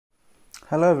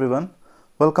Hello everyone,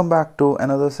 welcome back to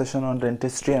another session on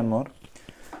dentistry and more.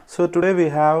 So today we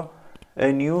have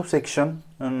a new section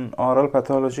in oral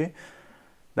pathology,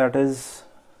 that is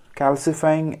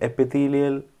calcifying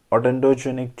epithelial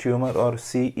odontogenic tumor or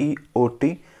CEOT,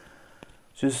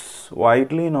 which is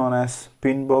widely known as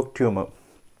Pindborg tumor.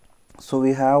 So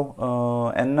we have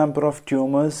n number of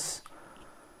tumors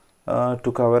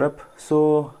to cover up.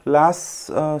 So last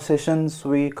sessions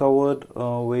we covered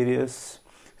various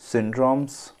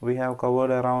syndromes. We have covered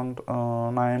around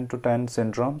 9 to 10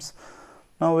 syndromes.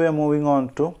 Now we are moving on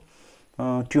to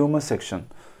tumor section,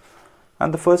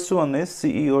 and the first one is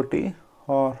CEOT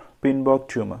or Pindborg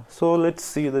tumor. So let's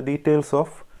see the details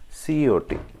of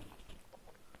CEOT.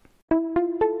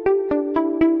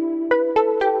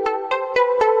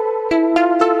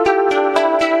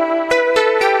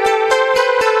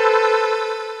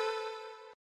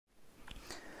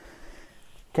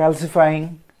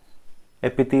 Calcifying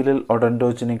epithelial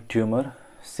odontogenic tumor,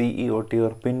 CEOT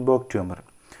or Pindborg tumor,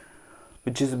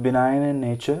 which is benign in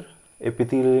nature,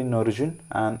 epithelial in origin,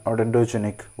 and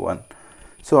odontogenic one.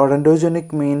 So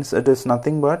odontogenic means it is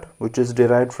nothing but which is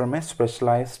derived from a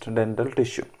specialized dental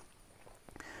tissue.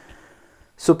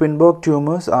 So Pindborg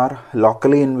tumors are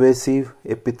locally invasive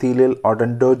epithelial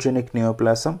odontogenic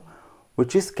neoplasm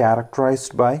which is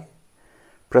characterized by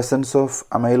presence of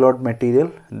amyloid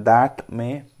material that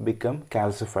may become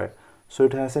calcified. So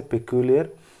it has a peculiar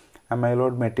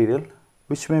amyloid material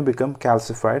which may become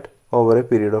calcified over a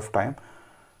period of time,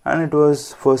 and it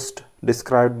was first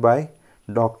described by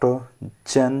Dr.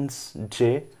 Jens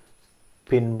Jørgen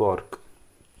Pindborg.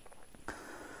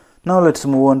 Now let's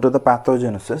move on to the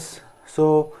pathogenesis.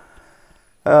 So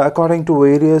according to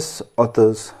various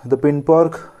authors, the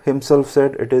Pindborg himself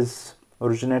said it is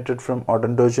originated from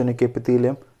odontogenic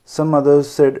epithelium. Some others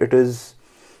said it is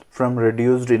from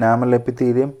reduced enamel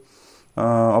epithelium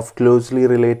of closely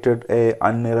related a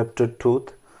unerupted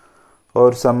tooth,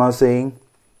 or some are saying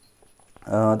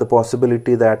the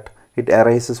possibility that it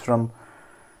arises from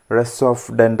rests of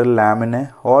dental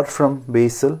laminae or from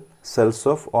basal cells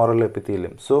of oral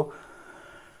epithelium. So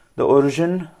the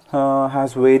origin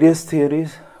has various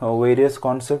theories, various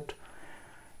concepts.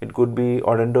 It could be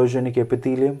odontogenic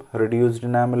epithelium, reduced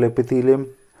enamel epithelium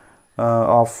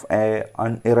of a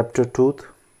unerupted tooth,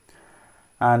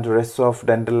 and rests of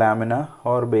dental lamina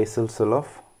or basal cell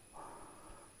of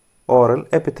oral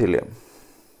epithelium,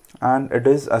 and it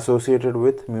is associated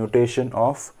with mutation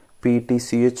of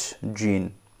PTCH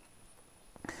gene.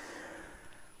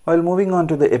 While moving on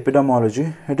to the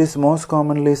epidemiology, it is most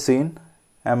commonly seen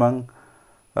among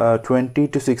 20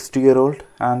 to 60-year-old,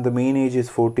 and the mean age is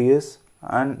 40 years,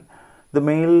 and the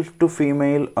male to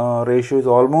female ratio is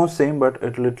almost same, but a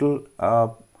little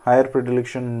higher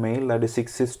predilection in male, that is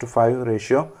 6:5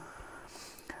 ratio,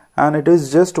 and it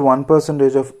is just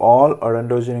 1% of all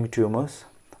odontogenic tumors,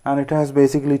 and it has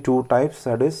basically two types,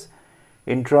 that is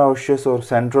intraosseous or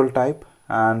central type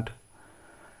and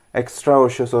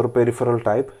extraosseous or peripheral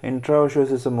type.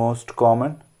 Intraosseous is the most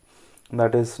common,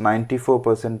 that is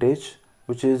 94%,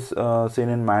 which is seen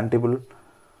in mandible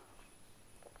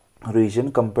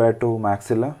region compared to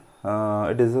maxilla.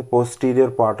 It is a posterior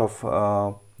part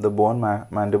of the bone,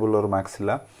 mandible or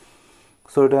maxilla.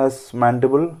 So it has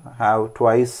mandible have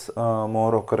twice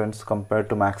more occurrence compared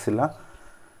to maxilla,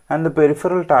 and the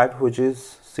peripheral type which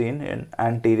is seen in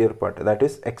anterior part, that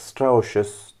is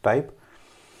extraosseous type.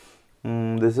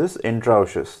 This is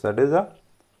intraosseous, that is a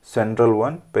central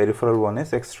one, peripheral one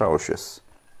is extraosseous.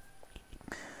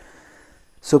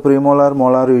 So premolar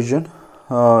molar region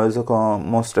is the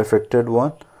most affected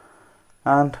one.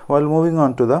 And while moving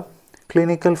on to the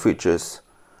clinical features,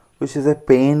 which is a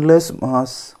painless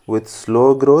mass with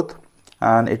slow growth,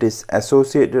 and it is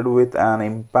associated with an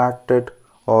impacted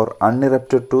or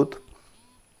unerupted tooth.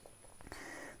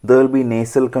 There will be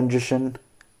nasal congestion,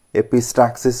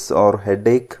 epistaxis or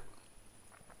headache,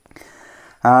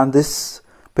 and this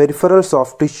peripheral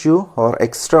soft tissue or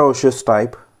extraosseous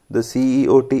type, the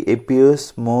CEOT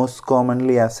appears most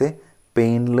commonly as a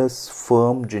painless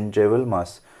firm gingival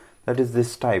mass, that is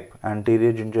this type,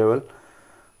 anterior gingival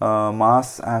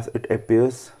mass, as it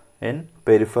appears in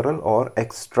peripheral or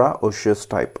extraosseous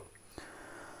type,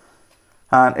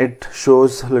 and it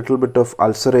shows a little bit of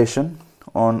ulceration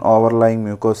on overlying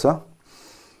mucosa,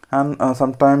 and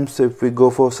sometimes if we go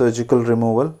for surgical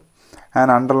removal, an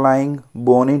underlying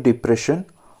bony depression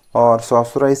or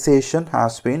saucerization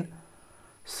has been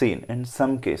seen in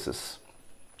some cases.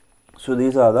 So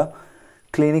these are the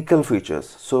clinical features.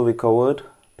 So we covered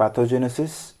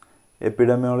pathogenesis,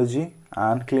 epidemiology,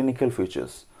 and clinical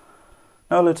features.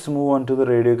 Now let's move on to the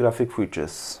radiographic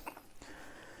features.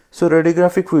 So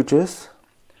radiographic features,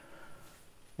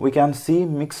 We can see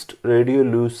mixed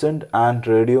radiolucent and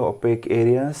radio-opaque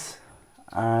areas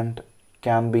and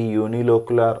can be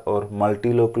unilocular or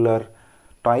multilocular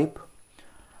type.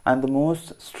 And the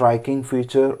most striking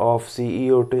feature of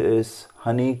CEOT is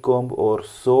honeycomb or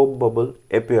soap bubble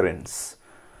appearance.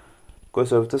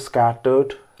 Because of the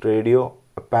scattered radio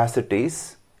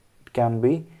opacities, it can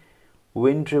be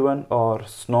wind-driven or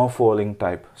snow-falling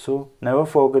type. So never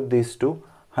forget these two,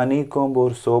 honeycomb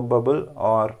or soap bubble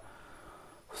or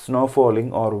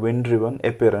snow-falling or wind-driven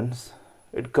appearance.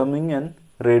 It coming in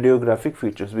radiographic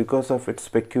features because of its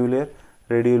peculiar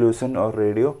radiolucent or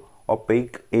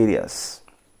radio-opaque areas.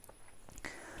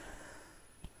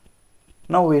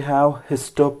 Now we have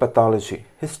histopathology.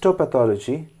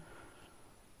 Histopathology,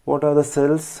 what are the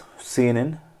cells seen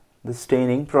in the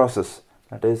staining process?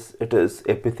 That is, it is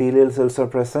epithelial cells are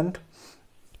present.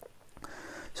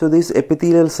 So these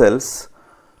epithelial cells,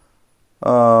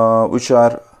 which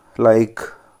are like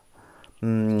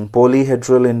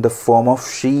polyhedral in the form of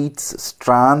sheets,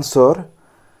 strands or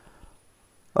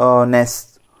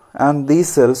nests, and these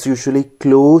cells usually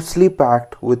closely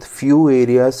packed with few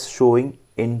areas showing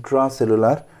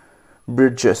intracellular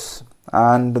bridges,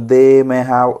 and they may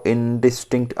have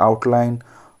indistinct outline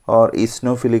or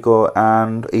eosinophilic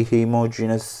and a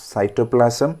homogeneous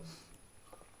cytoplasm,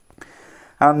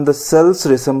 and the cells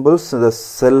resembles the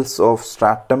cells of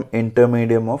stratum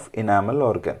intermedium of enamel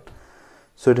organ.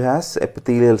 So it has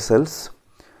epithelial cells.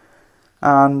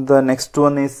 And the next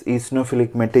one is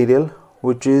eosinophilic material,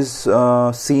 which is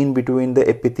seen between the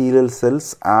epithelial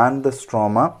cells and the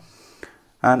stroma,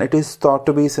 and it is thought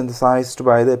to be synthesized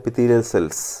by the epithelial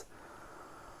cells.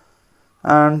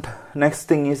 And next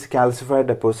thing is calcified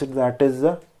deposit. That is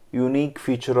the unique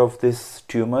feature of this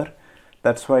tumor.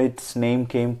 That's why its name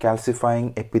came,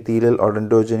 calcifying epithelial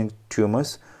odontogenic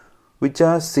tumors, which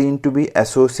are seen to be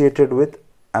associated with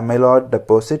amyloid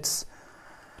deposits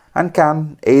and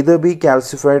can either be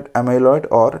calcified amyloid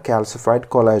or calcified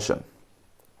collagen.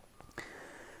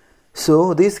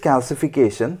 So this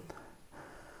calcification,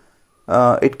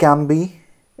 it can be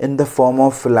in the form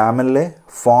of lamellae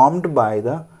formed by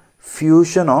the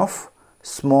fusion of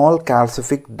small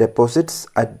calcific deposits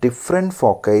at different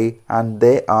foci, and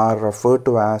they are referred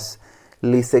to as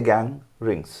Liesegang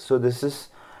rings. So this is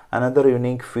another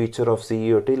unique feature of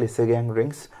CEOT, Liesegang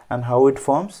rings, and how it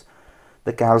forms.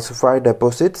 The calcified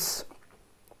deposits,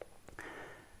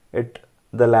 the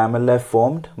lamellae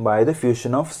formed by the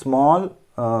fusion of small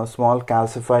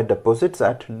calcified deposits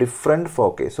at different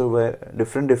foci. So where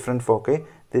different foci,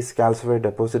 these calcified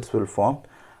deposits will form,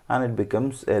 and it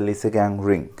becomes a Liesegang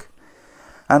ring.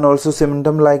 And also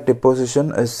cementum-like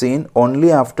deposition is seen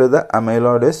only after the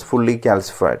amyloid is fully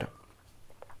calcified.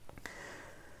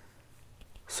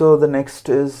 So the next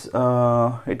is,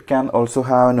 it can also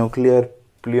have a nuclear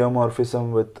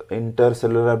pleomorphism with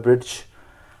intercellular bridge,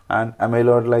 and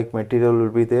amyloid-like material will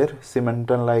be there,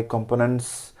 cementum-like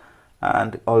components,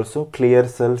 and also clear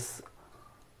cells,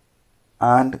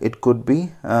 and it could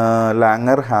be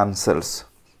Langerhans cells.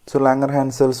 So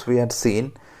Langerhans cells we had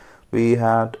seen, we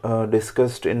had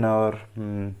discussed in our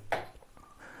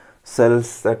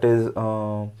cells, that is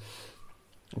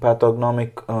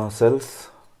pathognomic cells.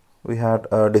 We had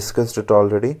discussed it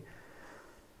already.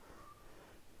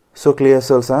 So clear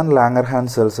cells and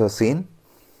Langerhans cells are seen.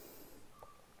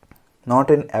 Not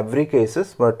in every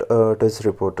cases, but it is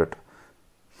reported.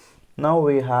 Now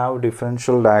we have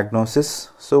differential diagnosis.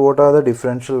 So what are the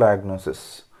differential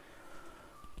diagnosis?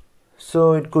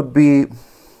 So it could be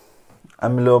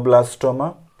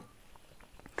Ameloblastoma,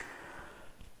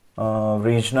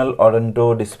 regional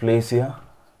odontodysplasia,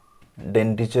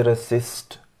 dentigerous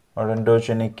cyst,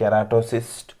 odontogenic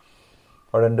keratocyst,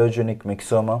 odontogenic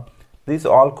myxoma. These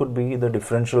all could be the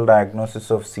differential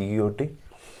diagnosis of CEOT.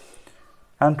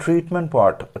 And treatment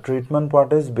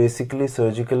part is basically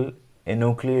surgical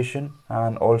enucleation,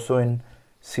 and also in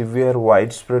severe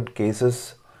widespread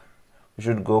cases you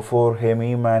should go for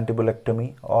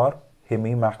hemimandibulectomy or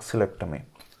hemimaxillectomy.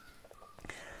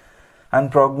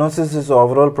 And prognosis is,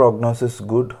 overall prognosis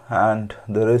good, and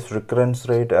there is recurrence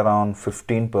rate around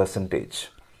 15%.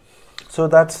 So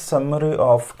that's summary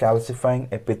of calcifying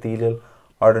epithelial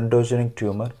odontogenic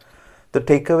tumor. The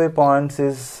takeaway points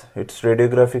is its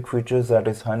radiographic features, that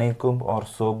is honeycomb or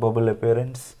soap bubble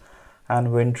appearance,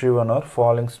 and wind-driven or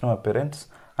falling snow appearance,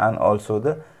 and also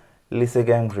the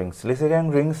Liesegang rings.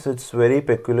 Liesegang rings, it's very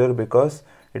peculiar because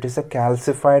it is a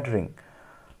calcified ring.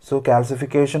 So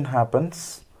calcification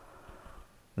happens.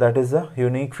 That is a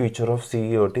unique feature of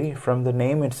CEOT. From the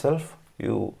name itself,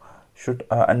 you should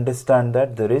understand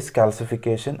that there is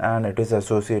calcification and it is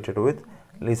associated with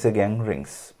Liesegang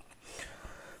rings.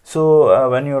 So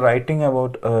when you're writing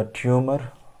about a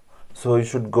tumor, so you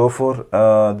should go for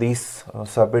these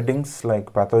subheadings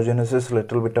like pathogenesis,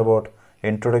 little bit about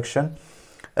introduction,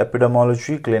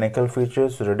 epidemiology, clinical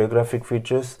features, radiographic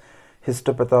features,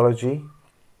 histopathology,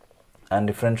 and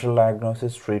differential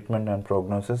diagnosis, treatment and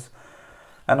prognosis.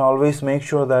 And always make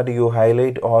sure that you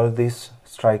highlight all these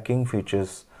striking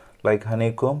features like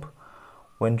honeycomb,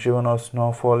 wind-driven or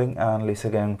snow falling, and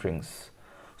Lysa-Gang rings.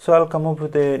 So I'll come up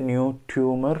with a new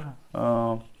tumor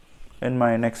in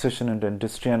my next session in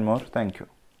dentistry and more. Thank you.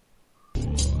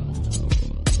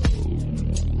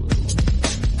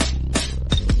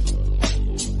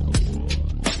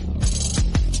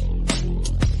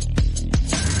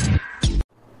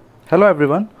 Hello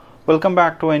everyone, welcome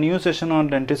back to a new session on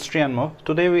dentistry and more.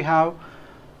 Today we have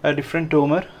a different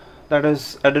tumor, that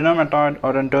is adenomatoid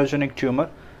odontogenic tumor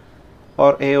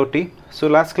or AOT. So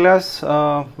last class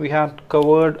we had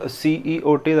covered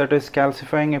CEOT, that is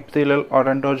calcifying epithelial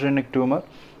odontogenic tumor.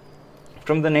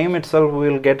 From the name itself we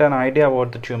will get an idea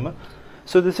about the tumor.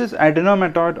 So this is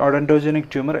adenomatoid odontogenic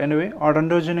tumor. Anyway,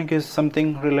 odontogenic is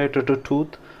something related to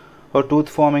tooth or tooth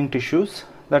forming tissues,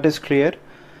 that is clear.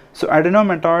 So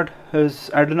adenomatoid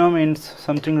is, adeno means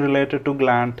something related to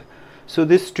gland. So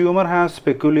this tumor has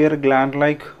peculiar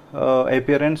gland-like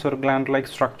appearance or gland-like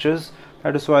structures.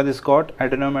 That is why this got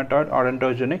adenomatoid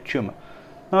odontogenic tumor.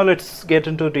 Now let's get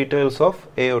into details of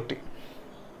AOT.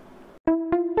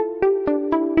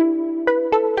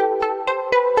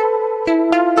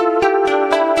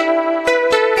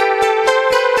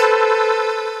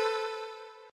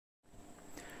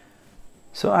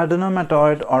 So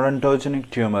adenomatoid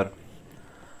odontogenic tumor,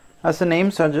 as the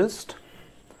name suggests,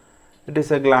 it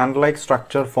is a gland-like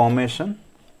structure formation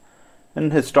in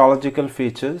histological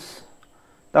features.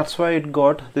 That's why it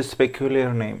got this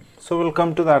peculiar name. So we'll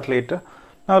come to that later.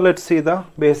 Now let's see the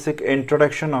basic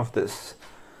introduction of this.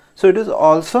 So it is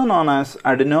also known as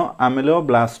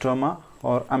ameloblastoma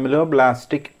or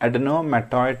ameloblastic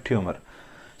adenomatoid tumor.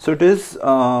 So it is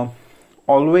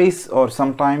always or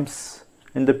sometimes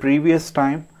in the previous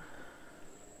time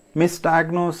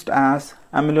misdiagnosed as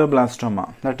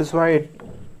ameloblastoma. That is why it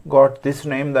got this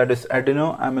name, that is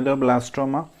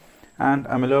ameloblastoma and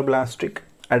ameloblastic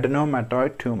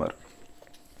adenomatoid tumor.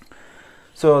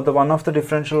 So the one of the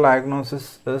differential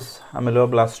diagnosis is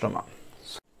ameloblastoma.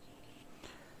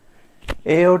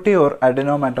 AOT or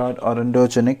adenomatoid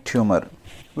odontogenic tumor,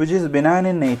 which is benign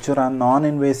in nature and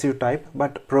non-invasive type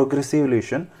but progressive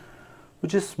lesion,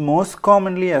 which is most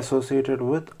commonly associated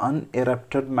with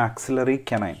unerupted maxillary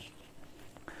canine.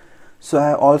 So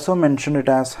I also mentioned it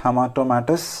as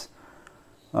hematomatous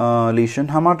lesion.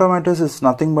 Hematomatous is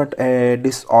nothing but a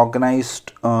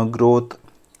disorganized growth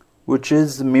which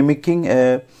is mimicking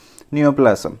a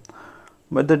neoplasm.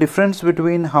 But the difference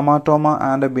between hematoma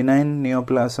and a benign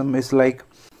neoplasm is like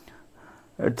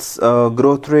its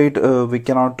growth rate we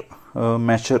cannot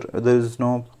measure. There is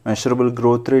no measurable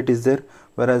growth rate is there,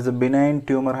 whereas a benign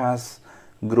tumor has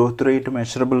growth rate,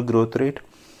 measurable growth rate,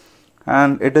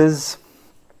 and it is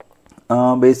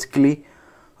basically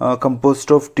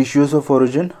composed of tissues of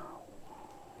origin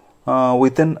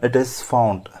within it is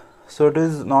found. So it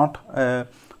is not a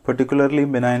particularly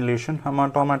benign lesion.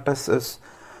 Hematomatous is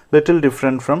little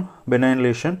different from benign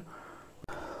lesion.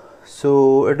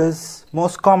 So it is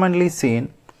most commonly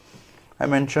seen, I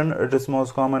mentioned it is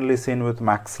most commonly seen with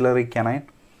maxillary canine,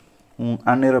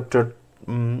 unerupted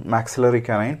maxillary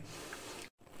canine,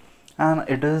 and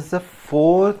it is the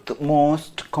fourth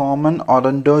most common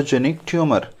odontogenic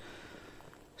tumor.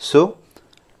 So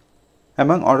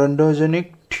among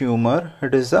odontogenic tumor,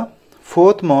 it is the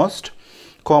fourth most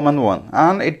common one,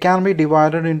 and it can be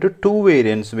divided into two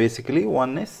variants basically.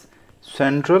 One is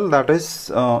central, that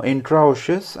is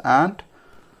intraosseous, and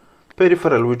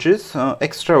peripheral, which is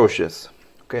extraosseous.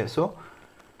 Okay, so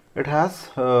it has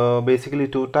basically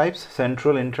two types,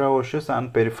 central intraosseous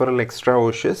and peripheral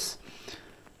extraosseous.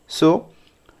 So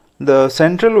the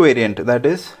central variant, that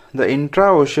is the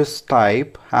intraosseous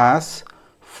type, has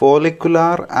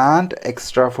follicular and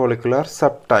extrafollicular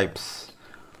subtypes.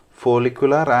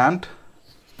 Follicular and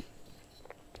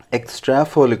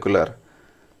extrafollicular.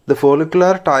 The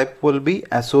follicular type will be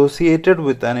associated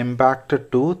with an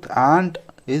impacted tooth and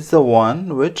is the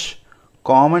one which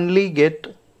commonly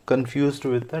get confused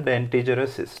with the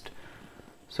dentigerous cyst.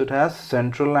 So it has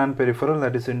central and peripheral,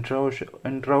 that is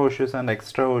intraosseous and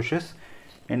extraosseous.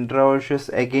 Intraosseous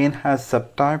again has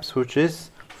subtypes, which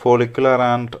is follicular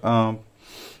and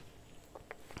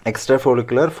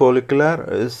extrafollicular. Follicular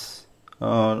is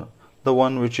the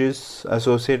one which is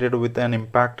associated with an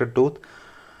impacted tooth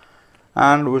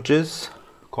and which is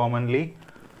commonly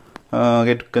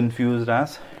get confused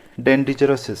as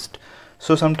dentigerous cyst.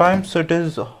 So sometimes it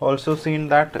is also seen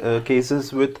that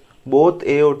cases with both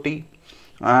AOT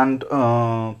and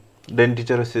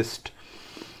dentigerous cyst.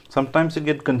 Sometimes it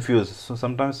get confused. So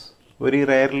sometimes, very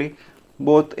rarely,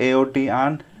 both AOT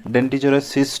and dentigerous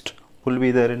cyst will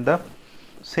be there in the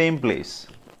same place.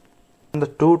 In the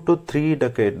 2 to 3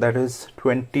 decade, that is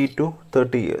 20 to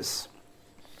 30 years,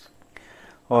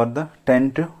 or the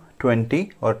 10 to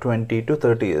 20 or 20 to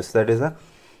 30 years, that is a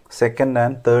second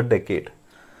and third decade.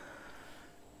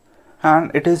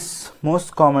 And it is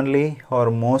most commonly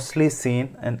or mostly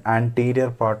seen in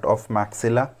anterior part of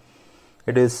maxilla.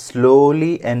 It is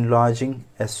slowly enlarging,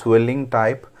 a swelling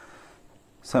type.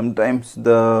 Sometimes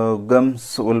the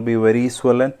gums will be very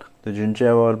swollen, the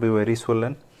gingiva will be very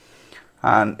swollen,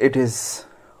 and it is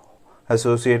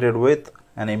associated with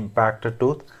an impacted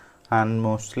tooth and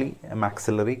mostly a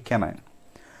maxillary canine.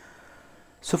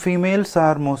 So females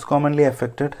are most commonly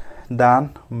affected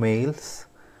than males.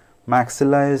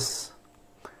 Maxilla is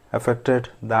affected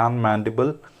than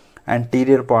mandible.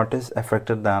 Anterior part is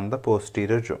affected than the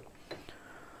posterior jaw.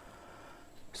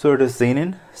 So it is seen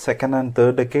in second and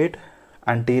third decade.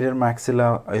 Anterior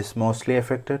maxilla is mostly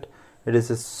affected. It is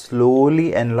a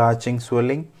slowly enlarging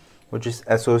swelling which is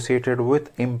associated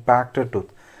with impacted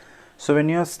tooth. So when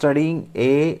you are studying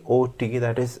AOT,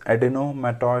 that is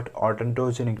adenomatoid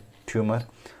odontogenic tumor,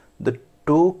 the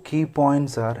two key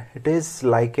points are, it is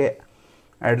like a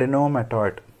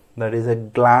adenomatoid, that is a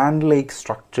gland-like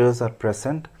structures are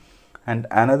present, and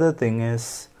another thing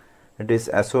is it is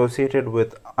associated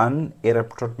with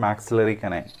unerupted maxillary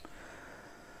canine.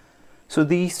 So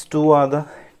these two are the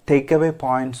takeaway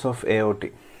points of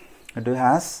AOT. It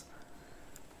has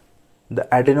the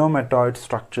adenomatoid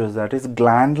structures, that is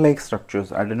gland-like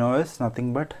structures. Adeno is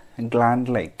nothing but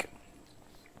gland-like,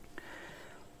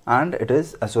 and it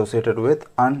is associated with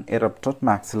unerupted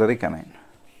maxillary canine.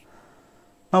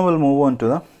 Now we'll move on to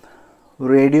the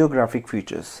radiographic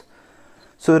features.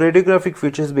 So radiographic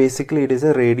features, basically it is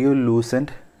a radiolucent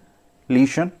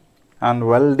lesion and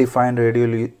well-defined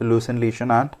radiolucent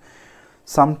lesion, and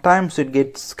sometimes it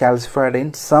gets calcified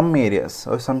in some areas,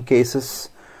 or some cases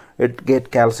it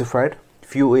get calcified.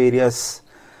 Few areas,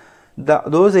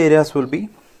 those areas will be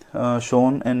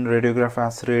shown in radiograph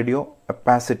as radio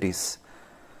opacities,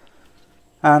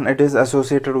 and it is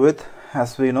associated with,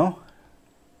 as we know,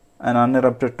 an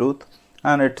unerupted tooth,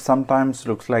 and it sometimes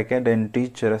looks like a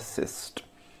dentigerous cyst.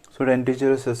 So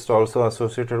dentigerous cyst also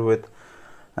associated with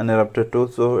an erupted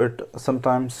tooth, so it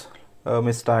sometimes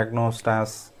misdiagnosed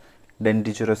as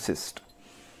dentigerous cyst.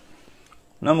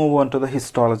 Now move on to the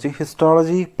histology.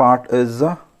 Histology part is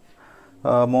the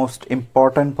most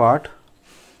important part.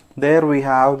 There we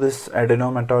have this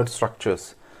adenomatoid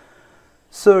structures.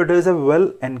 So it is a well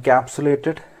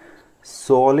encapsulated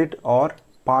solid or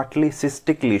partly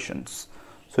cystic lesions.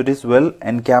 So it is well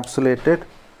encapsulated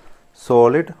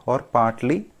solid or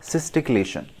partly cystic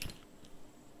lesion.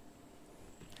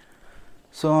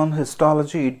 So on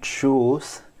histology it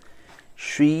shows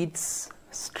sheets,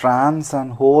 strands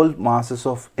and whole masses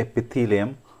of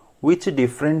epithelium which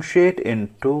differentiate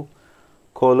into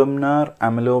columnar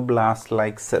ameloblast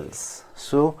like cells.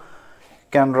 So you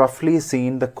can roughly see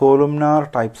in the columnar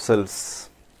type cells.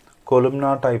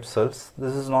 Columnar type cells.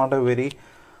 This is not a very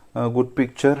good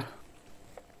picture.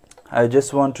 I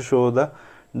just want to show the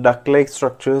duct-like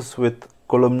structures with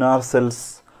columnar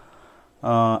cells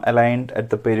aligned at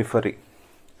the periphery.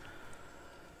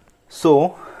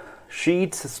 So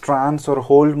sheets, strands or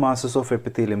whole masses of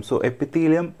epithelium. So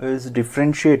epithelium is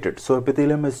differentiated. So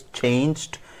epithelium is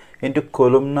changed into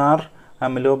columnar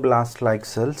ameloblast like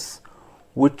cells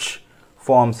which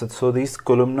forms it. So these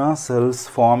columnar cells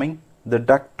forming the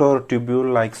duct or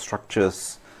tubule like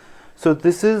structures. So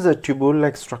this is a tubule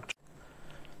like structure.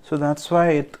 So that's why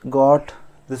it got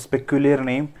this peculiar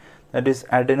name, that is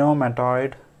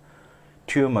adenomatoid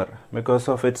tumor, because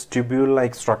of its tubule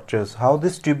like structures. How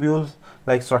this tubule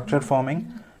like structure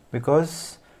forming?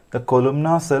 Because the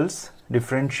columnar cells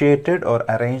differentiated or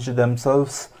arranged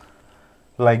themselves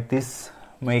like this,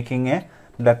 making a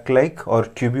duct like or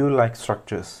tubule like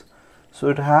structures. So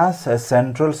it has a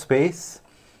central space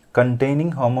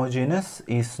containing homogeneous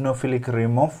eosinophilic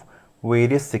rim of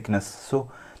various thickness.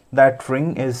 So that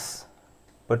ring is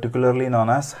particularly known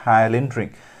as hyaline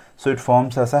ring. So it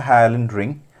forms as a hyaline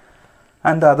ring.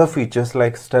 And the other features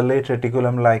like stellate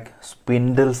reticulum like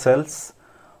spindle cells,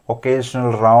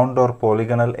 occasional round or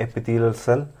polygonal epithelial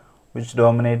cell which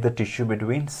dominate the tissue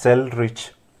between cell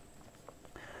rich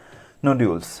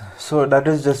nodules. So that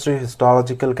is just a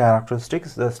histological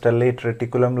characteristics, the stellate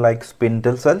reticulum like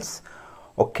spindle cells,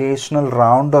 occasional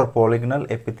round or polygonal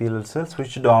epithelial cells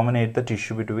which dominate the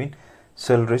tissue between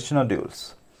cell-rich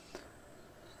nodules.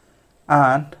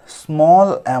 And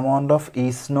small amount of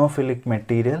eosinophilic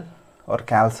material or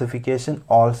calcification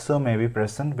also may be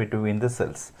present between the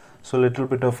cells. So little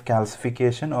bit of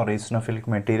calcification or eosinophilic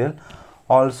material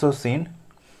also seen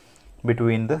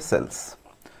between the cells.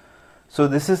 So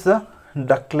this is the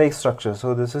duct-like structure.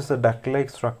 So this is the duct-like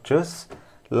structures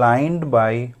lined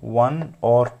by 1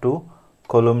 or 2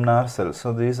 columnar cells.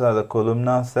 So these are the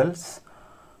columnar cells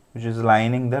which is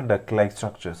lining the duct-like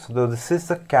structures. So this is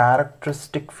the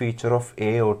characteristic feature of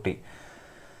AOT.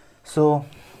 So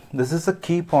this is the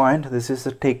key point, this is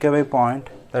the takeaway point,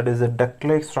 that is a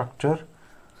duct-like structure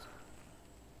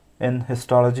in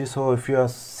histology. So if you are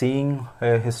seeing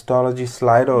a histology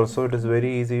slide also, it is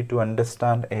very easy to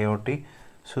understand AOT.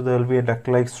 So there will be a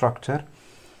duct-like structure.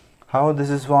 How this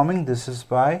is forming? This is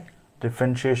by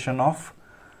differentiation of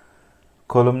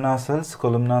columnar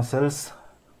cells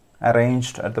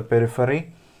arranged at the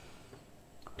periphery,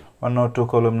 1 or 2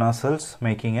 columnar cells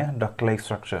making a duct-like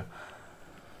structure.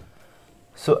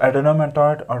 So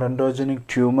adenomatoid odontogenic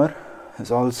tumor is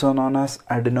also known as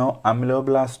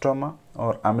ameloblastoma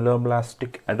or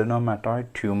ameloblastic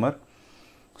adenomatoid tumor.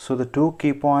 So the two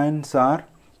key points are,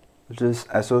 it is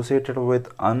associated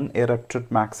with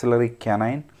unerupted maxillary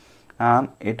canine and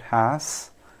it has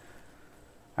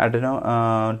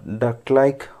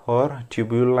duct-like or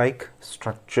tubule-like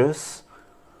structures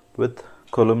with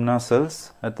columnar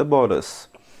cells at the borders.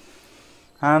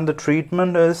 And the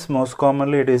treatment is most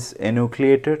commonly it is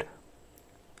enucleated.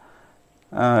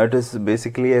 It is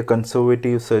basically a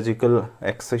conservative surgical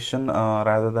excision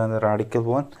rather than the radical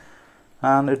one,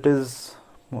 and it is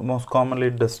most commonly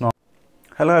it does not.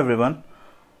 Hello everyone,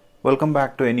 welcome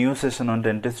back to a new session on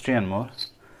dentistry and more.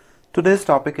 Today's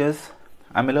topic is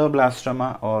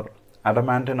ameloblastoma or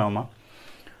adamantoblastoma.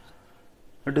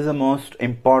 It is the most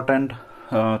important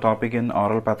topic in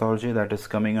oral pathology that is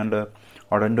coming under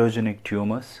odontogenic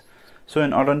tumors. So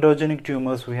in odontogenic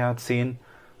tumors we have seen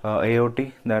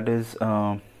AOT, that is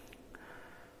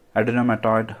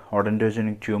adenomatoid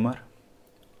odontogenic tumor,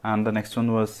 and the next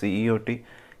one was CEOT,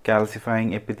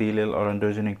 calcifying epithelial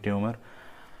odontogenic tumor,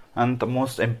 and the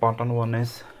most important one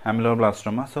is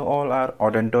ameloblastoma. So all are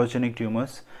odontogenic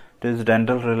tumors. It is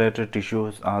dental related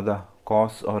tissues are the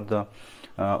cause or the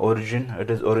origin. It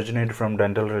is originated from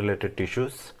dental related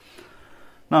tissues.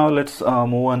 Now let's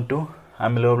move on to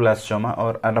ameloblastoma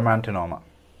or adamantoblastoma.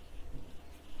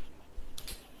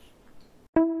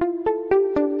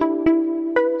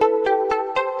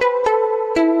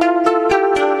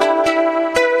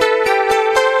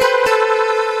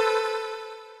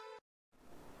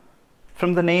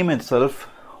 From the name itself,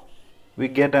 we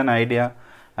get an idea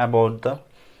about the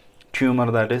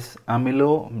tumor, that is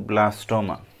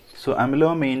ameloblastoma. So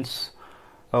amelo means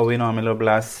we know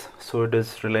ameloblast, so it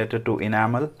is related to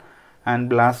enamel,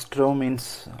 and blasto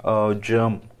means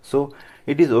germ. So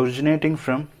it is originating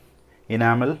from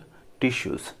enamel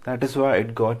tissues. That is why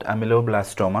it got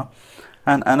ameloblastoma.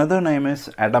 And another name is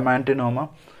adamantoblastoma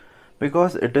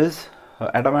because it is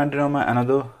adamantoblastoma,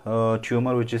 another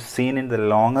tumor which is seen in the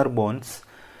longer bones.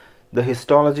 The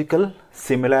histological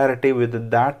similarity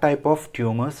with that type of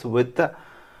tumors with the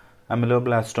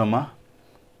ameloblastoma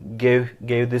gave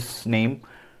this name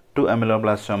to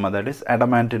ameloblastoma, that is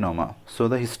adamantoblastoma. So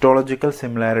the histological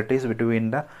similarities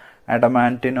between the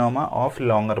adamantoblastoma of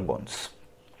longer bones.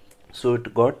 So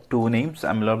it got two names,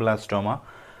 ameloblastoma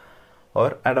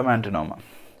or adamantoblastoma.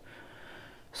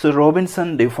 So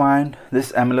Robinson defined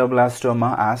this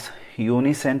ameloblastoma as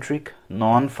unicentric,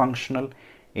 non-functional,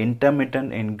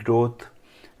 intermittent in growth,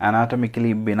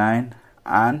 anatomically benign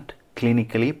and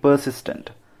clinically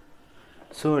persistent.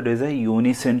 So it is a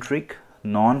unicentric,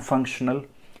 non-functional,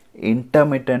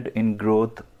 intermittent in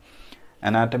growth,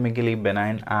 anatomically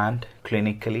benign and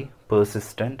clinically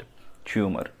persistent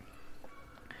tumor.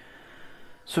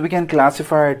 So we can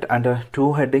classify it under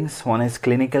two headings. One is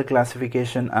clinical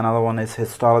classification, another one is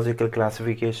histological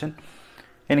classification.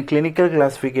 In clinical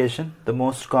classification, the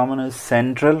most common is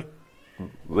central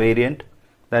variant,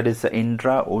 that is the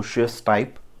intra-osseous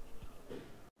type.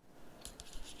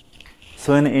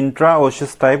 So in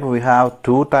intra-osseous type we have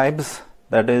two types,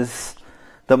 that is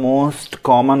the most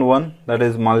common one, that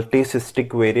is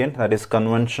multicystic variant, that is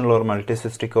conventional or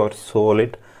multicystic or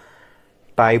solid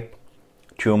type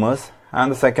tumors,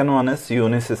 and the second one is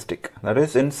unicystic, that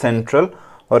is in central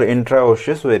or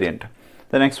intra-osseous variant.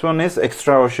 The next one is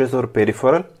extra-osseous or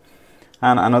peripheral,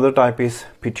 and another type is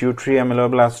pituitary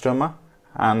ameloblastoma,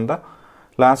 and the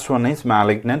last one is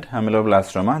malignant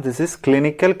ameloblastoma. This is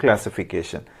clinical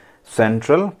classification: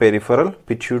 central, peripheral,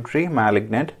 pituitary,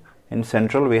 malignant. In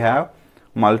central we have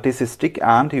multicystic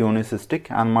and unicystic,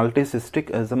 and multicystic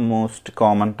is the most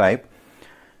common type.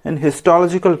 In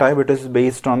histological type, it is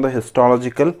based on the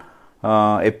histological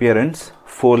appearance: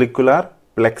 follicular,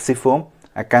 plexiform,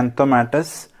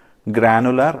 acanthomatous,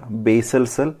 granular, basal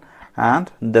cell,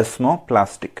 and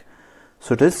desmoplastic.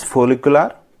 So it is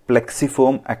follicular,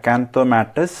 plexiform,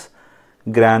 acanthomatous,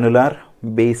 granular,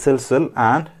 basal cell,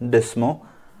 and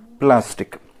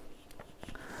desmoplastic.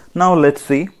 Now let's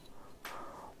see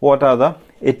what are the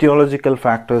etiological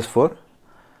factors for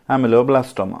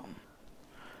ameloblastoma.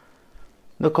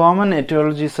 The common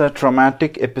etiologies are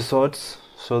traumatic episodes,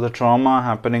 so the trauma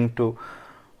happening to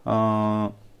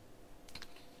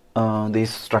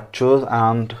these structures,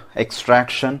 and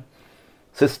extraction,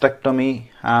 cystectomy,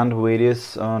 and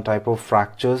various type of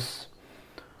fractures,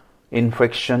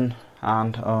 infection,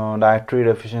 and dietary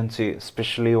deficiency,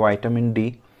 especially vitamin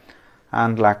D,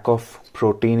 and lack of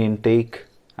protein intake,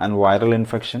 and viral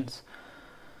infections.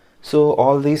 So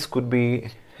all these could be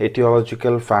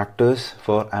etiological factors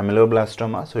for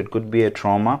ameloblastoma. So it could be a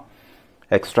trauma,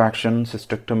 extraction,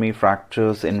 cystectomy,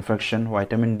 fractures, infection,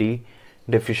 vitamin D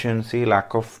deficiency,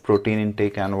 lack of protein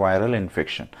intake, and viral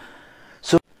infection.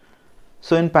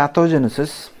 So in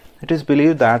pathogenesis, it is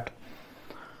believed that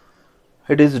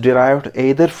it is derived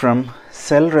either from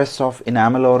cell rest of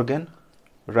enamel organ,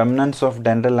 remnants of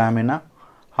dental lamina,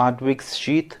 Hartwig's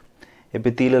sheath,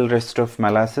 epithelial rest of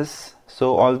molasses.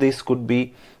 So all these could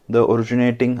be the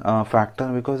originating factor,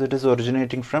 because it is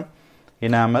originating from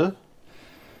enamel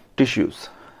tissues,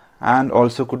 and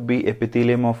also could be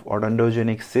epithelium of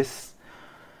odontogenic cysts,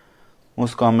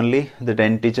 most commonly the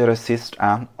dentigerous cyst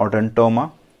and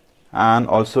odontoma, and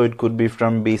also it could be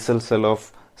from basal cell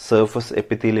of surface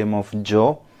epithelium of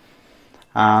jaw,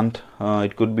 and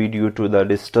it could be due to the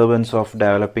disturbance of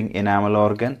developing enamel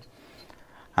organ,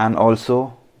 and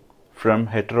also from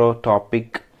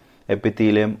heterotopic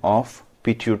epithelium of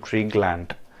pituitary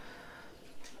gland.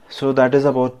 So that is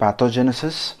about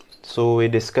pathogenesis. So we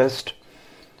discussed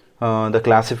the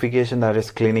classification, that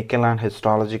is clinical and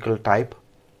histological type,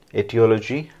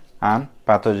 etiology, and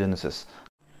pathogenesis.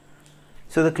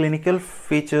 So the clinical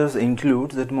features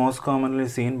includes that most commonly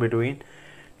seen between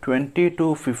 20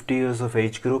 to 50 years of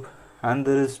age group, and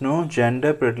there is no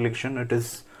gender predilection. It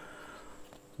is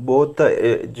both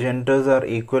the genders are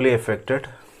equally affected.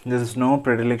 There is no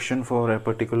predilection for a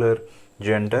particular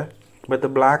gender, but the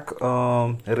black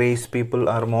race people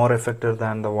are more affected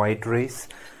than the white race,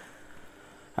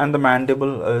 and the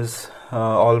mandible is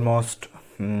almost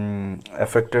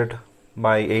affected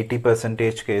by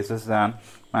 80% cases than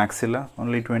maxilla.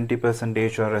 Only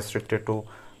 20% are restricted to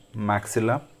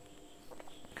maxilla,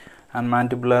 and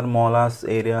mandibular molars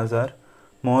areas are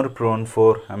more prone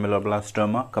for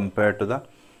ameloblastoma compared to the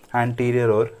anterior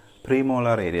or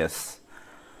premolar areas.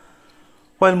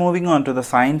 While moving on to the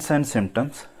signs and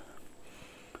symptoms,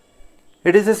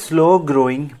 it is a slow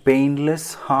growing,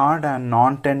 painless, hard and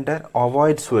non-tender,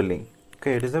 ovoid swelling.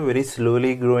 Okay, it is a very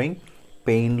slowly growing,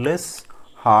 painless,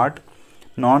 hard,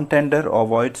 non-tender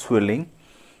ovoid swelling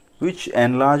which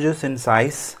enlarges in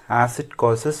size as it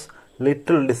causes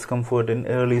little discomfort in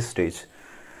early stage.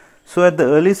 So at the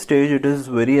early stage it is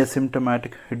very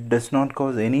asymptomatic, it does not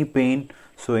cause any pain,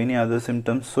 so any other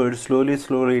symptoms. So it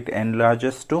slowly it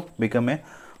enlarges to become a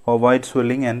ovoid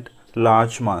swelling and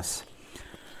large mass.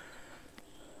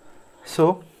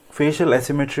 So facial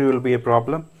asymmetry will be a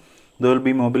problem. There will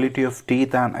be mobility of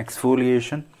teeth and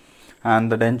exfoliation,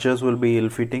 and the dentures will be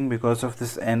ill-fitting because of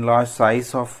this enlarged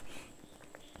size of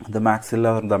the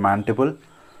maxilla or the mandible,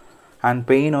 and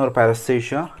pain or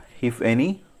paresthesia if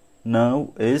any nerve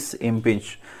is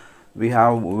impinged. We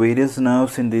have various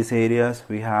nerves in these areas.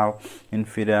 We have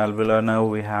inferior alveolar nerve,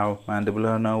 we have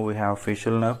mandibular nerve, we have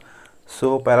facial nerve.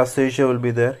 So paresthesia will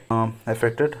be there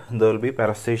affected. There will be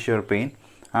paresthesia or pain,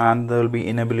 and there will be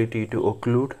inability to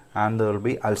occlude, and there will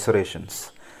be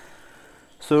ulcerations.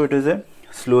 So it is a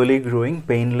slowly growing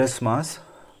painless mass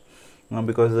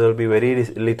because there will be very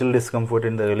little discomfort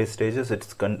in the early stages.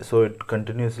 So it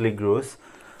continuously grows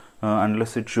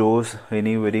unless it shows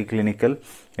any very clinical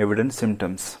evident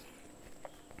symptoms.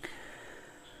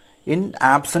 In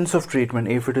absence of treatment,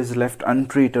 if it is left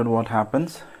untreated, what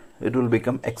happens? It will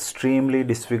become extremely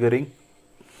disfiguring,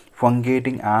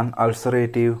 fungating and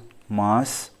ulcerative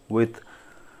mass with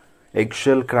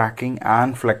eggshell cracking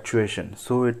and fluctuation.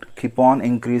 So it keep on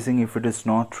increasing if it is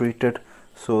not treated.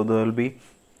 So there will be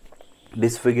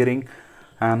disfiguring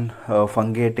and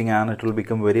fungating, and it will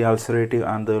become very ulcerative,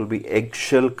 and there will be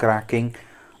eggshell cracking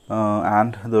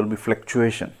and there will be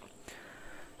fluctuation.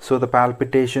 So the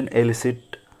palpitation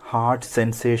elicit hard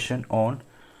sensation on,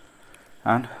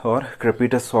 and or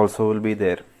crepitus also will be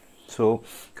there. So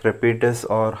crepitus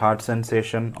or hard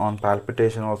sensation on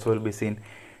palpitation also will be seen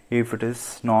if it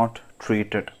is not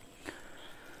treated.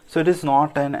 So it is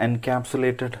not an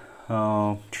encapsulated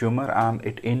tumor, and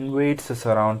it invades the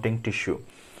surrounding tissue.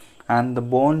 And the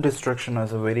bone destruction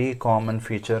is a very common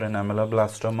feature in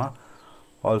ameloblastoma.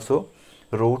 Also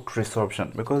root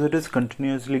resorption, because it is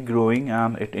continuously growing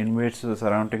and it invades the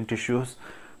surrounding tissues.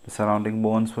 The surrounding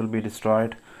bones will be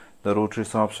destroyed. The root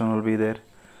resorption will be there.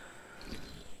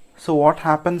 So what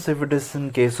happens if it is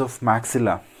in case of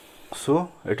maxilla?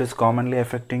 So it is commonly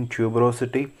affecting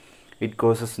tuberosity. It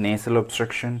causes nasal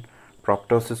obstruction,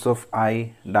 proptosis of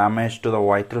eye, damage to the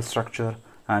vital structure,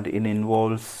 and it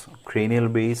involves cranial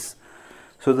base.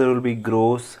 So there will be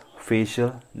gross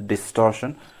facial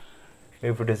distortion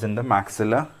if it is in the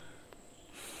maxillary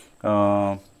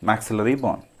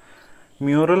bone.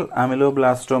 Mural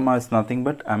ameloblastoma is nothing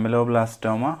but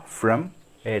ameloblastoma from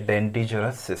a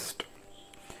dentigerous cyst.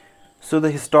 So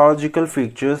the histological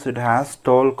features, it has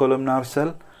tall columnar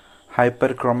cell,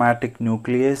 hyperchromatic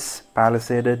nucleus,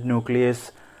 palisaded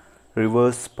nucleus,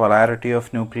 reverse polarity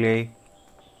of nuclei,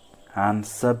 and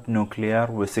subnuclear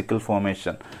vesicle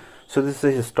formation. So this is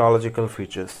the histological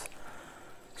features.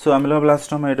 So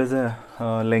ameloblastoma, it is a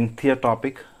lengthier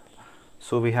topic.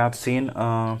 So we have seen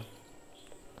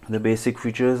the basic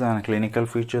features and clinical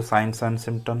features, signs and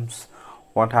symptoms,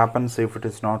 what happens if it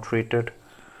is not treated,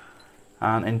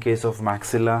 and in case of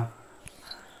maxilla,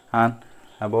 and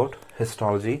about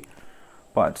histology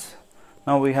parts.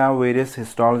 Now we have various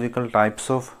histological types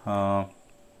of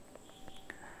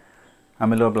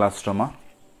ameloblastoma.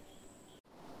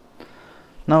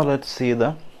 Now let's see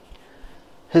the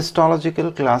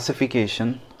histological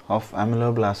classification of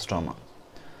ameloblastoma.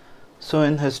 So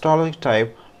in histologic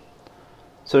type,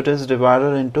 so it is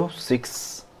divided into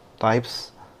 6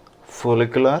 types: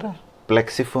 follicular,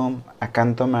 plexiform,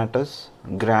 acanthomatous,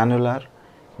 granular,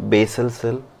 basal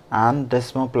cell, and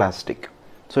desmoplastic.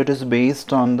 So it is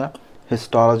based on the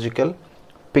histological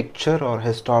picture or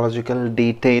histological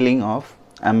detailing of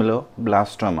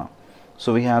ameloblastoma.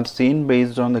 So we have seen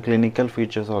based on the clinical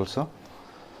features also.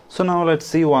 So now let's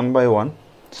see one by one.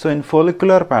 So in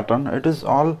follicular pattern, it is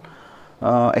all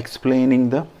explaining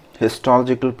the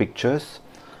histological pictures.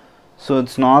 So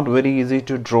it's not very easy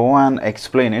to draw and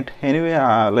explain it. Anyway,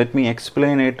 let me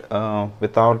explain it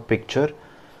without picture.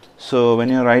 So when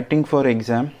you're writing for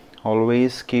exam,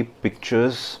 always keep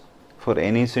pictures. For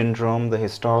any syndrome, the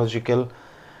histological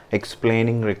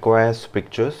explaining requires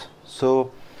pictures.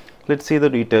 So let's see the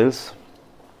details.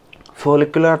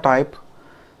 Follicular type,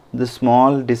 the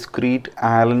small discrete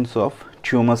islands of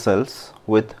tumor cells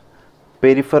with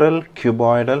peripheral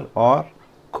cuboidal or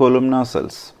columnar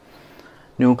cells.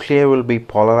 Nuclei will be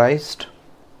polarized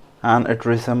and it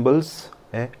resembles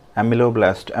a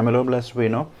ameloblast. Ameloblast, we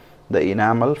know, the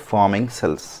enamel forming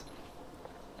cells.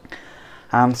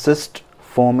 And cyst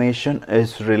formation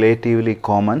is relatively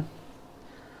common.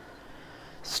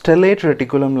 Stellate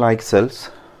reticulum like cells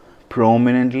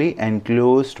prominently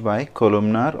enclosed by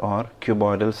columnar or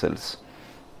cuboidal cells.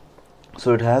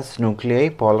 So it has nuclei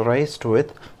polarized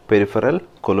with peripheral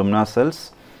columnar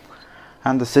cells,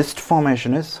 and the cyst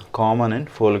formation is common in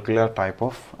follicular type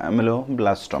of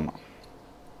ameloblastoma.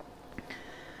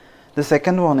 The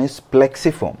second one is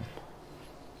plexiform.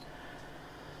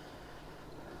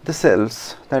 The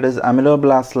cells, that is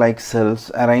ameloblast like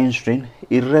cells, arranged in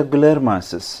irregular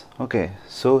masses. Okay,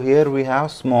 so here we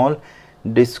have small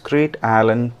discrete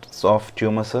islands of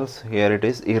tumor cells. Here it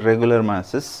is irregular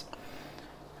masses,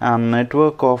 and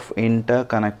network of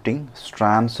interconnecting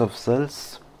strands of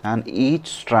cells, and each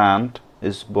strand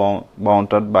is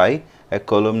bounded by a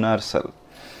columnar cell.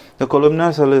 The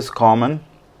columnar cell is common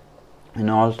in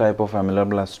all type of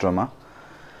ameloblastoma.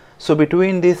 So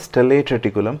between this stellate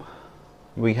reticulum,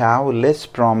 we have less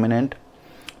prominent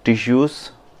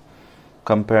tissues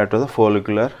compared to the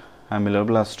follicular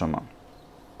ameloblastoma.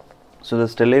 So the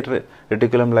stellate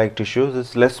reticulum like tissues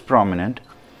is less prominent,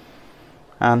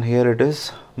 and here it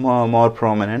is more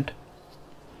prominent,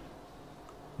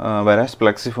 whereas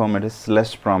plexiform, it is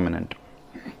less prominent,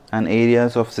 and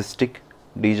areas of cystic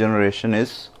degeneration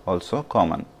is also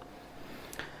common.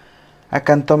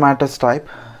 Acanthomatous type,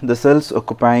 the cells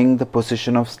occupying the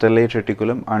position of stellate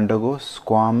reticulum undergo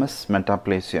squamous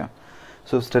metaplasia.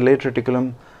 So stellate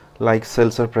reticulum like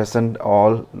cells are present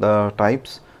all the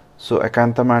types. So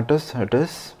acanthomatous, it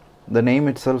is the name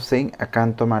itself saying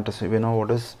acanthomatous. We know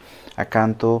what is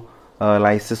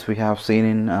acantholysis, we have seen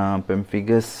in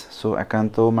pemphigus. So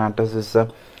acanthomatous is a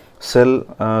cell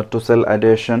to cell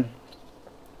adhesion.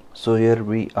 So here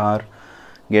we are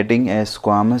getting a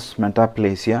squamous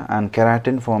metaplasia, and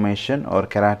keratin formation or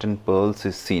keratin pearls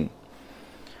is seen.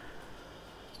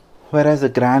 Whereas the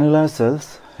granular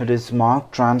cells, it is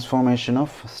marked transformation of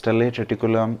stellate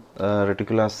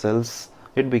reticular cells.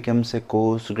 It becomes a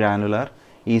coarse granular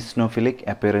eosinophilic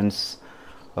appearance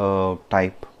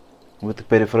type with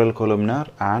peripheral columnar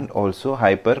and also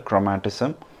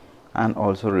hyperchromatism, and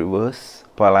also reverse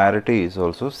polarity is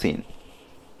also seen.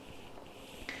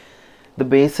 The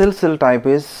basal cell type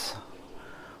is,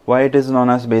 why it is known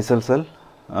as basal cell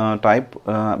type,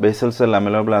 basal cell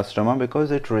ameloblastoma,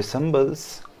 because it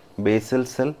resembles basal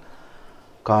cell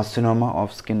carcinoma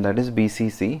of skin, that is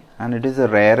BCC, and it is the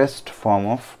rarest form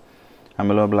of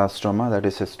ameloblastoma, that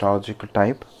is histological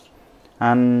type.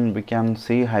 And we can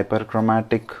see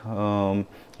hyperchromatic,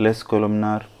 less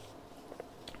columnar,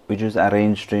 which is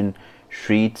arranged in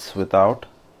sheets without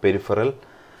peripheral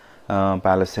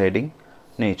palisading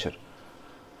nature.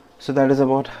 So that is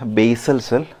about basal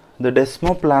cell. The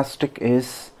desmoplastic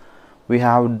is, we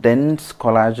have dense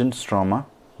collagen stroma,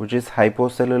 which is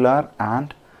hypocellular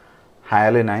and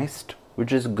hyalinized,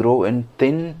 which is grow in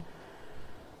thin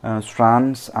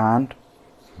strands and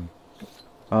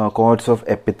cords of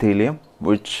epithelium,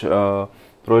 which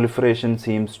proliferation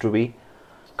seems to be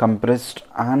compressed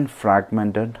and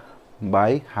fragmented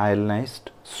by hyalinized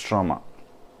stroma.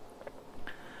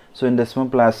 So in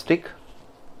desmoplastic,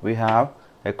 we have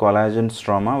a collagen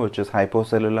stroma which is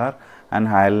hypocellular and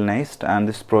hyalinized, and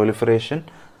this proliferation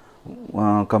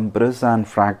compress and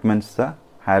fragments the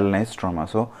hyalinized stroma.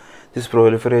 So this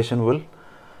proliferation will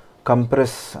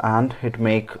compress and it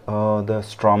make the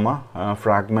stroma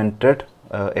fragmented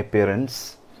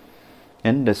appearance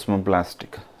in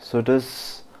desmoplastic. So it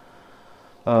is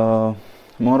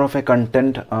more of a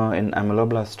content in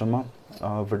ameloblastoma.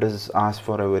 If it is asked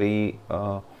for a very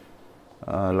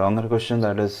longer question,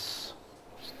 that is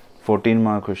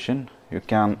 14-mark question, you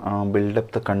can build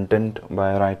up the content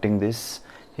by writing this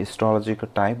histological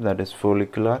type, that is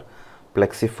follicular,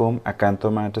 plexiform,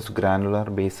 acanthomatous, granular,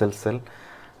 basal cell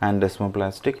and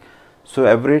desmoplastic. So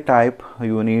every type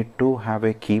you need to have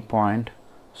a key point.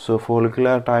 So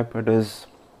follicular type, it is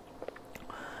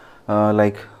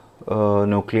like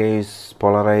nuclei is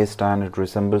polarized and it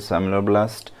resembles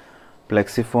ameloblast.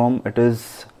 Plexiform, it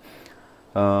is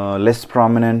less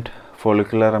prominent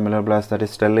follicular ameloblast, that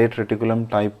is stellate reticulum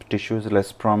type tissue is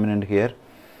less prominent here.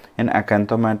 In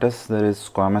acanthomatous, there is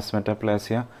squamous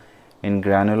metaplasia. In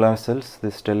granular cells, the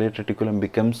stellate reticulum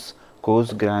becomes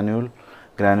coarse granular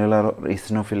or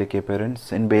eosinophilic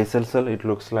appearance. In basal cell, it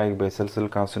looks like basal cell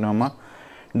carcinoma.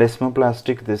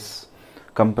 Desmoplastic, this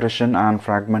compression and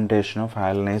fragmentation of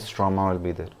hyalinized stroma will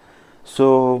be there.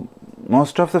 So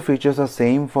most of the features are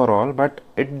same for all, but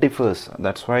it differs.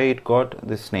 That's why it got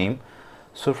this name.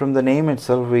 So from the name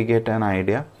itself, we get an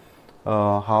idea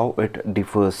how it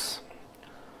differs.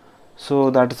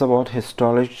 So that is about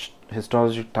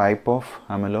histologic type of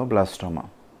ameloblastoma.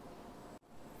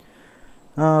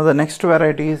 The next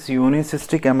variety is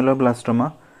unicystic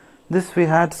ameloblastoma. This we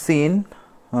had seen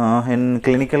in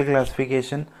clinical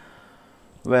classification,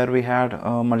 where we had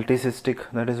multicystic,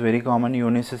 that is very common.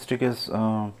 Unicystic is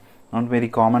not very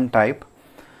common type.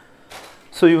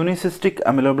 So unicystic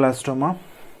ameloblastoma,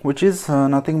 which is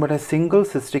nothing but a single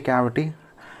cystic cavity.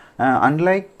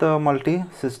 Unlike the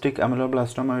multicystic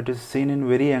ameloblastoma, it is seen in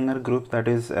very younger group, that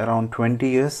is around 20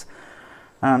 years,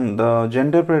 and the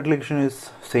gender predilection is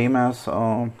same as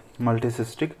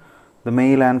multicystic. The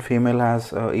male and female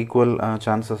has equal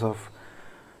chances of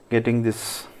getting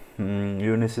this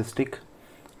unicystic,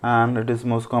 and it is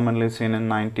most commonly seen in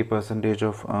 90%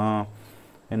 of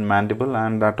in mandible,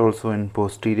 and that also in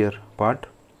posterior part,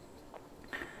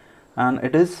 and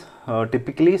it is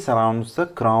typically surrounds the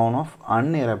crown of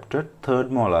unerupted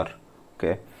third molar.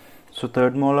 Okay, so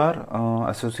third molar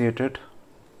associated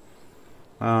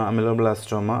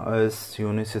ameloblastoma is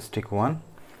unicystic one,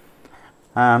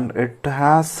 and it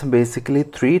has basically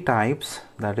three types,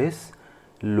 that is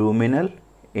luminal,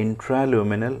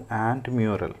 intraluminal and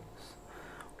mural.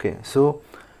 Okay, so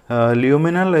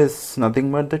luminal is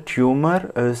nothing but the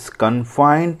tumor is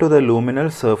confined to the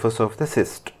luminal surface of the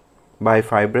cyst by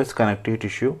fibrous connective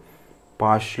tissue,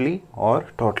 partially or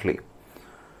totally.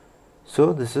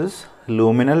 So this is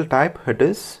luminal type, it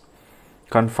is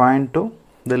confined to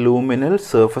the luminal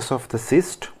surface of the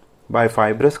cyst by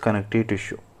fibrous connective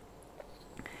tissue.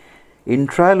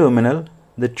 Intraluminal,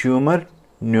 the tumor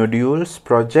nodules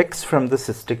projects from the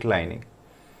cystic lining.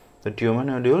 The tumor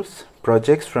nodules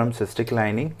projects from cystic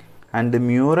lining, and the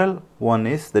mural one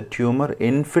is the tumor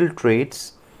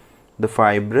infiltrates the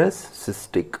fibrous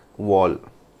cystic wall.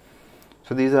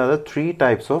 So these are the three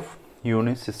types of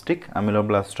unicystic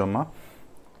ameloblastoma.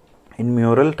 In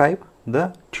mural type,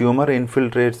 the tumor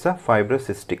infiltrates the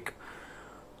fibrocystic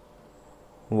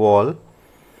wall,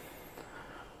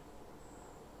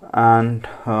 And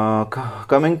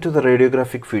coming to the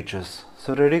radiographic features.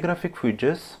 So radiographic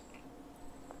features,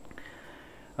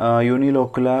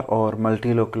 unilocular or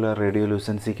multilocular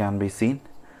radiolucency can be seen,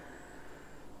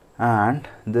 and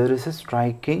there is a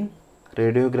striking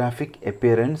radiographic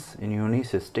appearance in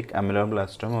unicystic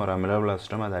ameloblastoma or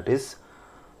ameloblastoma, that is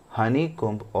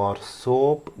honeycomb or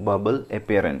soap bubble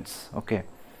appearance. Okay,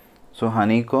 so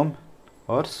honeycomb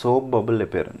or soap bubble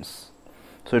appearance.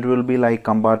 So it will be like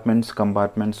compartments.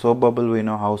 Soap bubble, we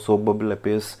know how soap bubble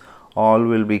appears, all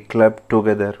will be clubbed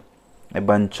together, a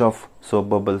bunch of soap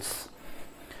bubbles.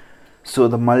 So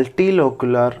the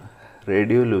multilocular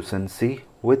radiolucency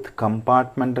with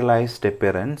compartmentalized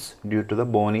appearance due to the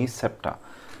bony septa.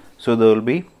 So there will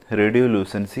be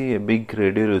radiolucency, a big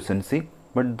radiolucency,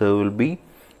 but there will be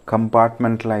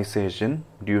compartmentalization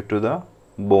due to the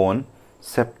bone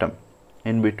septum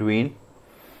in between.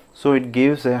 So it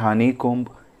gives a honeycomb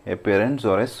appearance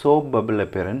or a soap bubble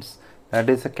appearance. That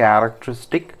is a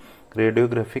characteristic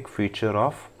radiographic feature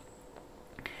of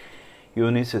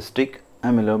unicystic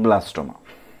ameloblastoma.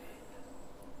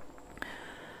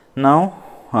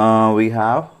 Now we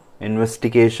have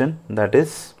investigation, that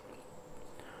is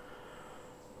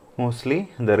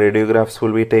mostly the radiographs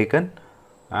will be taken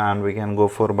and we can go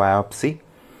for biopsy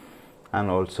and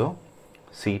also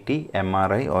CT,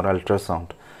 MRI or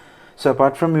ultrasound. So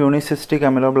apart from unicystic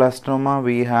ameloblastoma,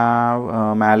 we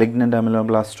have malignant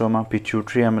ameloblastoma,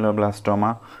 pituitary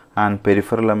ameloblastoma and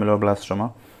peripheral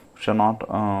ameloblastoma, which are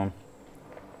not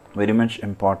very much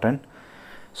important.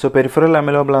 So peripheral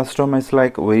ameloblastoma is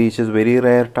like which is very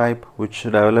rare type, which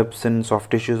develops in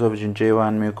soft tissues of gingiva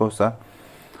and mucosa,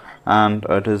 and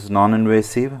it is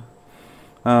non-invasive.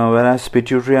 Whereas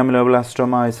pituitary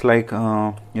ameloblastoma is like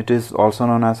it is also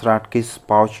known as Ratkes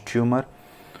pouch tumor,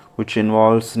 which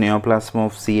involves neoplasm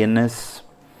of CNS.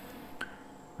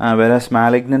 Whereas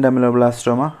malignant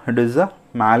ameloblastoma, it is a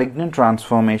malignant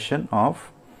transformation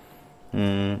of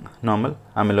normal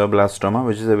ameloblastoma,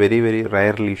 which is a very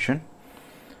rare lesion.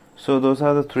 So those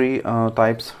are the three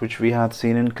types which we had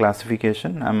seen in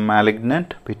classification: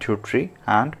 malignant, pituitary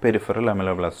and peripheral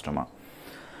ameloblastoma.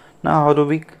 Now how do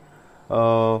we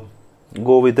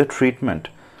go with the treatment?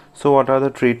 So what are the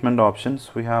treatment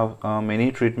options? We have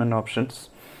many treatment options,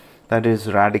 that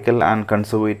is radical and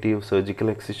conservative surgical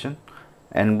excision,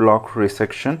 en bloc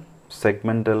resection,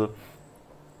 segmental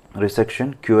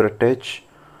resection, curettage,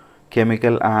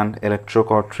 chemical and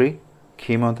electrocautery,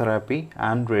 chemotherapy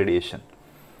and radiation.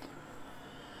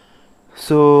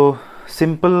 So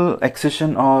simple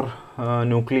excision or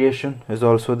nucleation is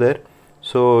also there.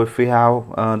 So if we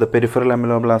have the peripheral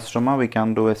ameloblastoma, we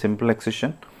can do a simple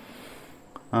excision.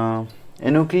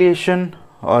 Enucleation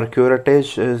or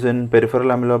curettage is in peripheral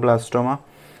ameloblastoma.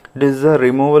 It is the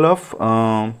removal of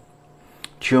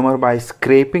tumor by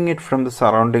scraping it from the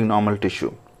surrounding normal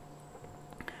tissue.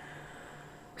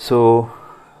 So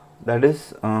that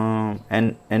is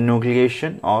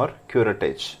enucleation or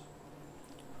curettage.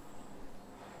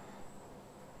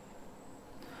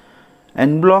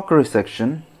 En bloc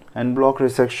resection. En bloc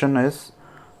resection is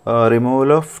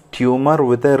removal of tumor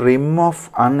with a rim of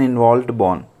uninvolved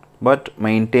bone but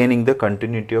maintaining the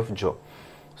continuity of jaw.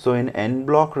 So in en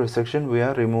bloc resection, we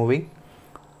are removing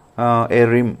a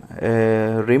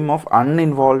rim of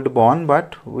uninvolved bone,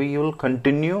 but we will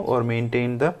continue or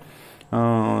maintain the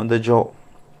jaw.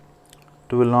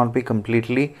 It will not be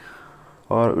completely,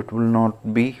 or it will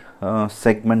not be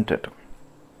segmented.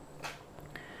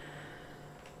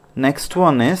 Next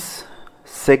one is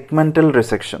segmental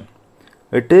resection.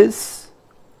 It is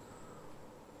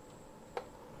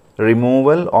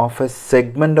removal of a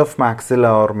segment of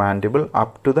maxilla or mandible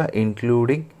up to the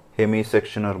including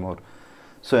hemisection or more.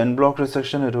 So en bloc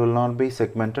resection, it will not be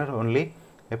segmented, only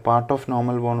a part of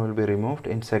normal bone will be removed.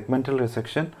 In segmental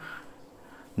resection,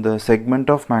 the segment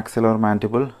of maxilla or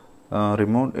mandible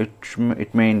removed,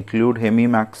 it may include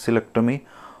hemimaxillectomy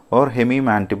or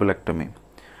hemimandibulectomy.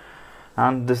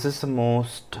 And this is the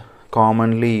most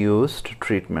commonly used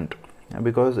treatment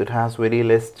because it has very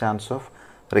less chance of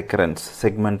recurrence,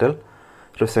 segmental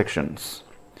resections.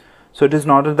 So it is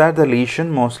noted that the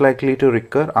lesion most likely to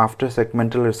recur after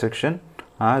segmental resection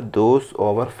are those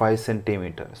over 5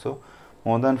 cm. So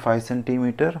more than 5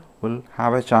 cm will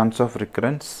have a chance of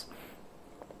recurrence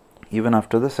even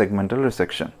after the segmental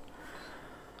resection.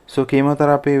 So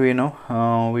chemotherapy, we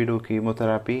know we do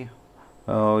chemotherapy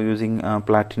using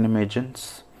platinum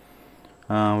agents.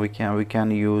 We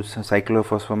can use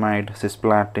cyclophosphamide,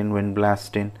 cisplatin,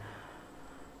 vinblastine,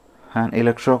 and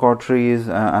electrocautery is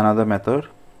another method,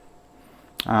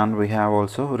 and we have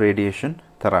also radiation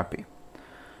therapy.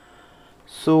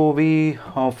 So we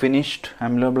finished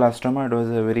ameloblastoma. It was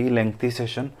a very lengthy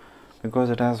session because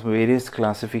it has various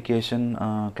classification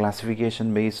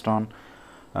based on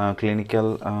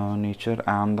clinical nature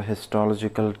and the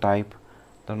histological type.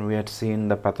 Then we had seen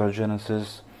the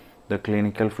pathogenesis, the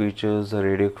clinical features, the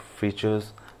radio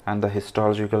features, and the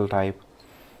histological type,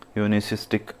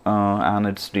 unicystic and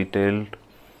its detailed,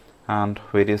 and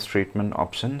various treatment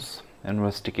options,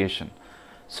 investigation.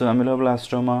 So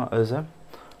ameloblastoma is a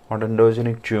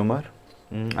odontogenic tumor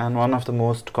and one of the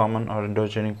most common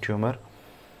odontogenic tumor.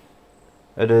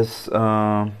 It is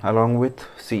along with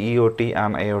CEOT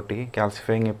and AOT,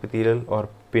 calcifying epithelial or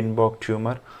Pindborg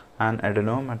tumor, and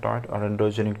adenomatoid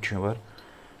odontogenic tumor,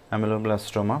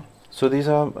 ameloblastoma. So these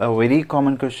are a very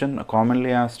common question, a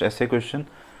commonly asked essay question,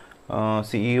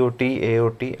 CEOT,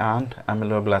 AOT and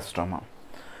ameloblastoma.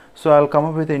 So I'll come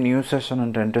up with a new session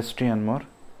on dentistry and more.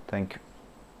 Thank you.